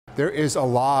There is a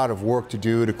lot of work to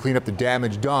do to clean up the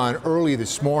damage done. Early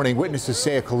this morning, witnesses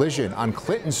say a collision on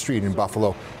Clinton Street in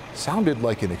Buffalo sounded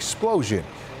like an explosion.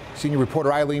 Senior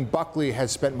reporter Eileen Buckley has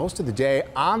spent most of the day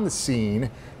on the scene.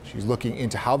 She's looking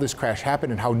into how this crash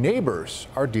happened and how neighbors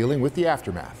are dealing with the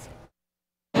aftermath.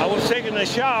 I was taking a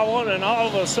shower and all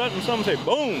of a sudden something said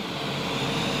boom.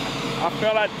 I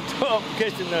fell out the tub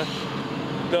catching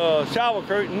the shower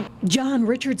curtain. John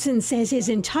Richardson says his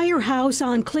entire house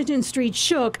on Clinton Street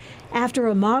shook after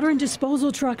a modern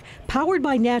disposal truck powered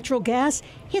by natural gas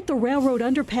hit the railroad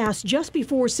underpass just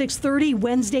before 6:30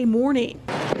 Wednesday morning.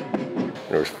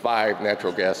 There was 5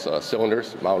 natural gas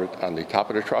cylinders mounted on the top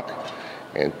of the truck,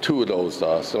 and 2 of those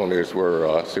cylinders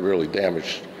were severely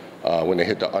damaged when they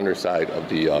hit the underside of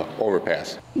the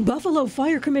overpass. Buffalo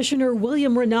Fire Commissioner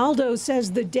William Ronaldo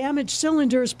says the damaged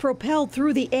cylinders propelled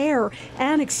through the air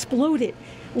and exploded,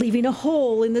 leaving a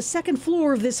hole in the second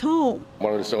floor of this home.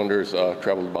 One of the cylinders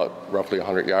traveled about roughly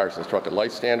 100 yards and struck a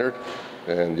light standard,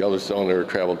 and the other cylinder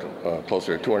traveled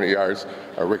closer to 200 yards,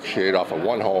 ricocheted off of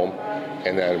one home,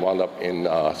 and then wound up in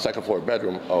second floor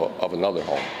bedroom of another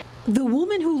home. The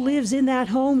woman who lives in that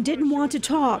home didn't want to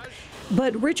talk,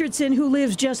 but Richardson, who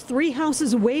lives just 3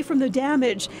 houses away from the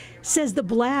damage, says the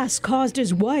blast caused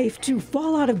his wife to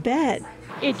fall out of bed.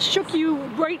 It shook you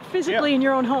right physically in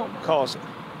your own home? Caused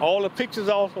all the pictures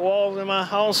off the walls in my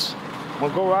house. My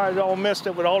garage all messed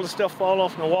up with all the stuff fall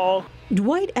off the wall.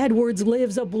 Dwight Edwards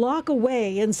lives a block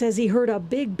away and says he heard a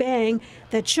big bang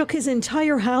that shook his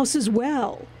entire house as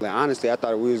well. Honestly, I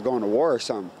thought we was going to war or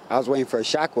something. I was waiting for a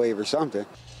shockwave or something.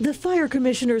 The fire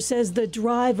commissioner says the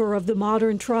driver of the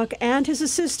modern truck and his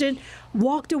assistant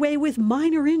walked away with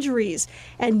minor injuries,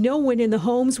 and no one in the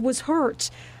homes was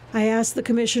hurt. I asked the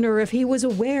commissioner if he was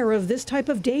aware of this type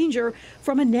of danger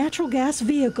from a natural gas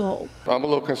vehicle. I'm a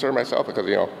little concerned myself because,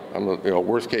 I'm a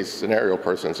worst case scenario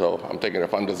person, so I'm thinking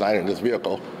if I'm designing this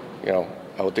vehicle,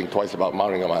 I would think twice about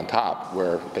mounting them on top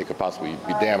where they could possibly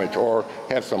be damaged or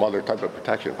have some other type of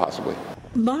protection possibly.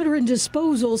 Modern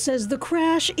Disposal says the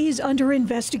crash is under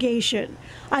investigation.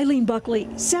 Eileen Buckley,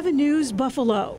 7 News, Buffalo.